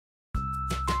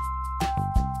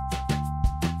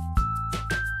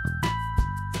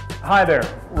Hi there,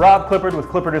 Rob Clippard with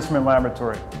Clippard Instrument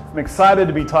Laboratory. I'm excited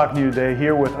to be talking to you today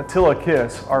here with Attila,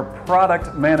 our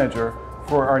product manager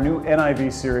for our new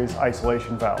NIV series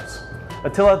isolation valves.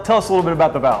 Attila, tell us a little bit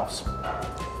about the valves.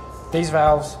 These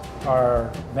valves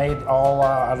are made all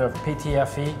out of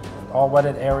PTFE. All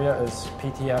wetted area is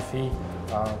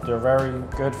PTFE. They're very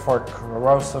good for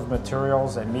corrosive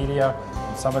materials and media.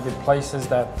 And some of the places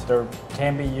that they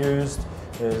can be used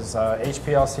is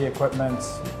HPLC equipment,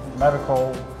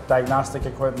 medical diagnostic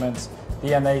equipment,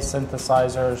 DNA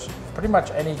synthesizers, pretty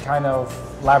much any kind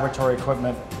of laboratory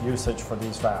equipment usage for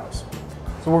these valves.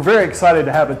 So we're very excited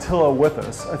to have Attila with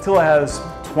us. Attila has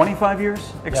 25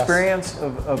 years experience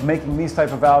Yes. of making these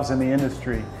type of valves in the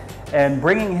industry. And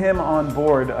bringing him on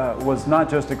board was not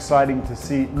just exciting to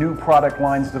see new product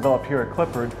lines developed here at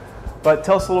Clippard, but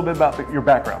tell us a little bit about your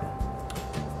background.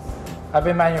 I've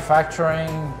been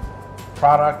manufacturing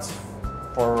products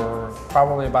for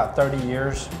probably about 30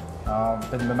 years.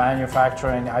 Been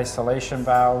manufacturing isolation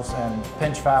valves and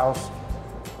pinch valves.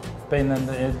 Been in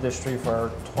the industry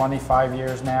for 25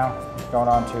 years now, going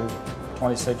on to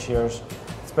 26 years.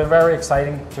 It's been very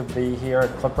exciting to be here at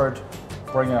Clippard,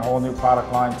 bringing a whole new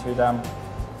product line to them.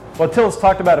 Well, Attila's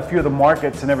talked about a few of the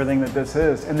markets and everything that this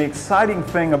is, and the exciting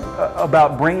thing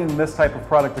about bringing this type of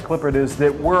product to Clippard is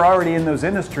that we're already in those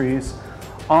industries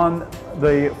on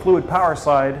the fluid power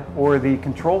side or the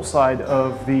control side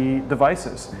of the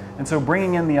devices. And so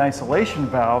bringing in the isolation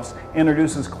valves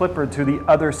introduces Clippard to the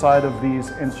other side of these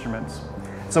instruments.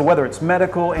 So whether it's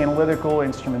medical, analytical,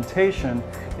 instrumentation,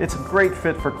 it's a great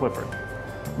fit for Clippard.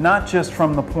 Not just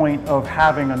from the point of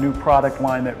having a new product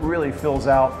line that really fills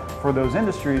out for those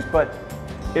industries, but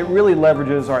it really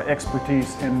leverages our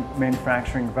expertise in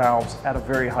manufacturing valves at a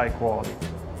very high quality.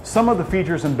 Some of the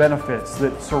features and benefits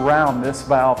that surround this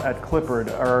valve at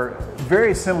Clippard are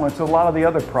very similar to a lot of the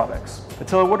other products.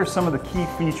 Attila, what are some of the key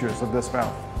features of this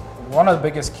valve? One of the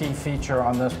biggest key features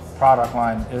on this product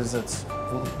line is its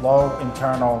low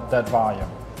internal dead volume.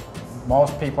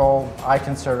 Most people, I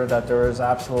consider that there is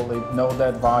absolutely no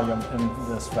dead volume in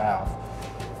this valve.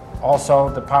 Also,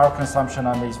 the power consumption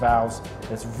on these valves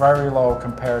is very low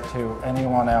compared to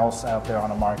anyone else out there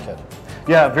on the market.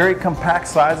 Yeah, very compact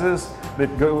sizes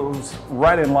that goes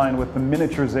right in line with the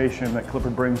miniaturization that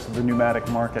Clippard brings to the pneumatic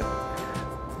market.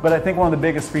 But I think one of the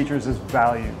biggest features is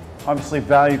value. Obviously,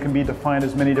 value can be defined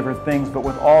as many different things, but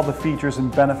with all the features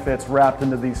and benefits wrapped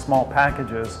into these small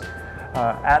packages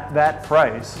at that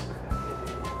price,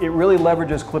 it really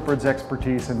leverages Clippard's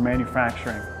expertise in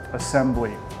manufacturing,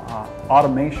 assembly,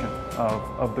 automation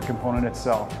of the component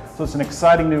itself. So it's an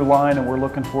exciting new line, and we're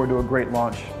looking forward to a great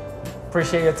launch.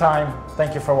 Appreciate your time.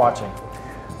 Thank you for watching.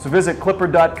 So visit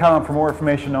clippard.com for more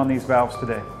information on these valves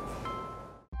today.